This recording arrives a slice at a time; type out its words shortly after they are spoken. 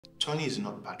Tony is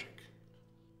not Patrick.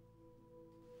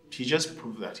 He just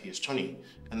proved that he is Tony,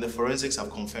 and the forensics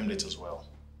have confirmed it as well.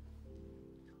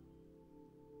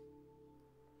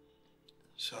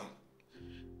 So,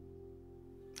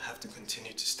 I have to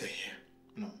continue to stay here?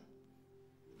 No.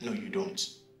 No, you don't.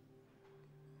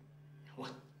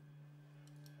 What?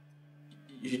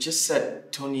 You just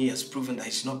said Tony has proven that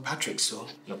he's not Patrick, so...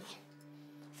 Look,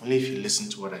 only if you listen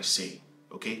to what I say,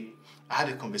 okay? I had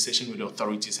a conversation with the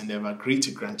authorities and they have agreed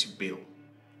to grant you bail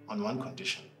on one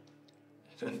condition.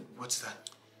 And what's that?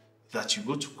 That you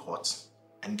go to court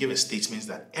and give a statement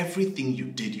that everything you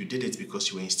did it because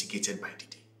you were instigated by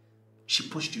Dede. She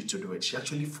pushed you to do it. She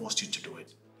actually forced you to do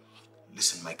it.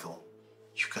 Listen, Michael,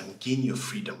 you can gain your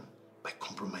freedom by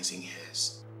compromising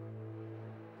hers.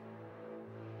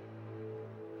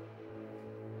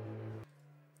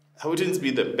 I wouldn't be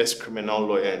the best criminal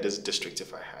lawyer in this district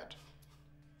if I had.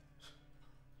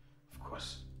 Of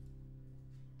course.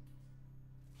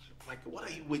 Look, Michael, what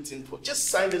are you waiting for? Just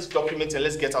sign this document and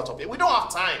let's get out of here. We don't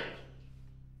have time.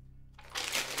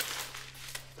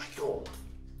 Michael.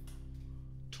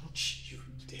 Don't you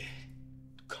dare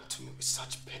come to me with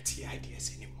such petty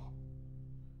ideas anymore.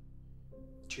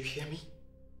 Do you hear me?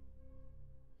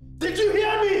 Did you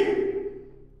hear me?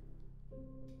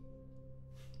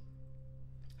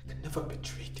 I can never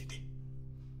betray Dede.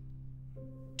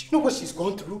 Do you know what she's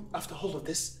gone through after all of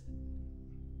this?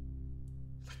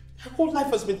 Her whole life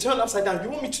has been turned upside down. You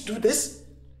want me to do this?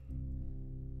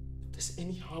 If there's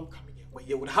any harm coming your way,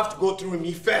 you would have to go through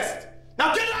me first.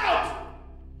 Now get out!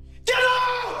 Get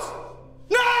out!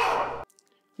 Now!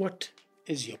 What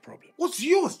is your problem? What's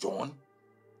yours, John?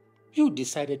 You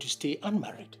decided to stay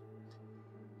unmarried.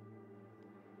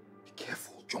 Be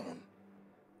careful, John.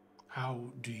 How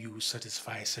do you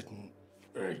satisfy certain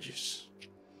urges?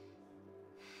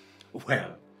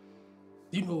 Well,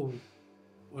 you know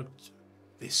what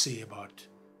they say about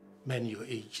men your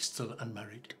age still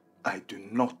unmarried? I do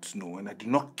not know, and I do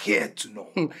not care to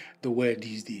know. The word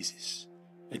these days is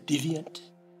a deviant,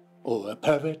 or a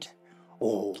pervert,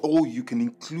 or... Oh, you can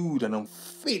include an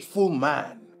unfaithful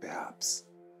man, perhaps.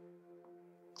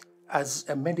 As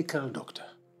a medical doctor,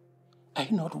 are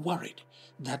you not worried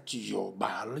that your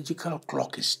biological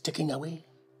clock is ticking away?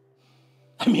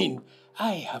 I mean,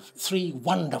 I have 3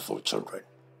 wonderful children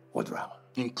with Rama.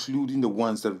 Including the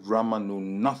ones that Rama know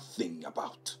nothing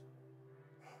about.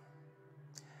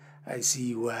 I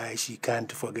see why she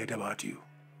can't forget about you.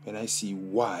 And I see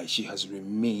why she has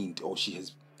remained, or she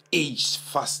has aged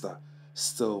faster,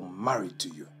 still married to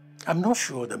you. I'm not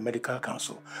sure the medical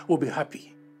council will be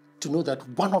happy to know that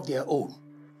one of their own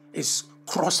is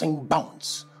crossing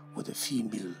bounds with a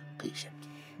female patient.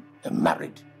 A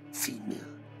married female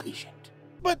patient.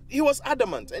 But he was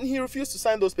adamant and he refused to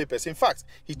sign those papers. In fact,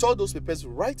 he tore those papers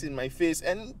right in my face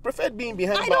and preferred being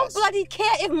behind bars. I don't bloody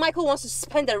care if Michael wants to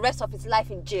spend the rest of his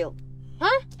life in jail.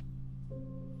 Huh?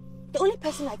 The only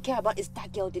person I care about is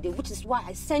that girl Dede, which is why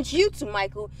I sent you to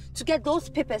Michael to get those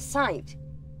papers signed.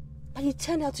 But you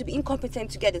turned out to be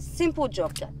incompetent to get a simple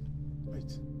job done.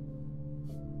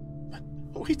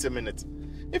 Wait a minute.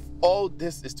 If all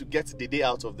this is to get Dede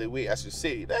out of the way, as you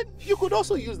say, then you could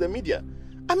also use the media.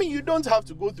 I mean, you don't have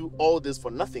to go through all this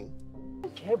for nothing.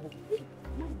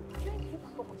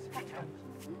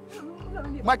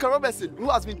 Michael Robertson, who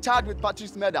has been charged with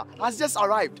Patrick's murder, has just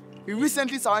arrived. He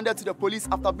recently surrendered to the police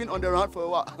after being on the run for a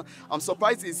while. I'm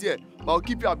surprised he's here, but I'll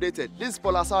keep you updated. This is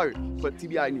Paul Asari for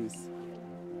TBI News.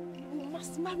 You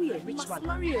must marry a rich man. Must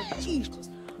marry a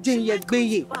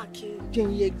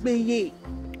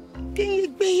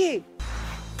Gaizie.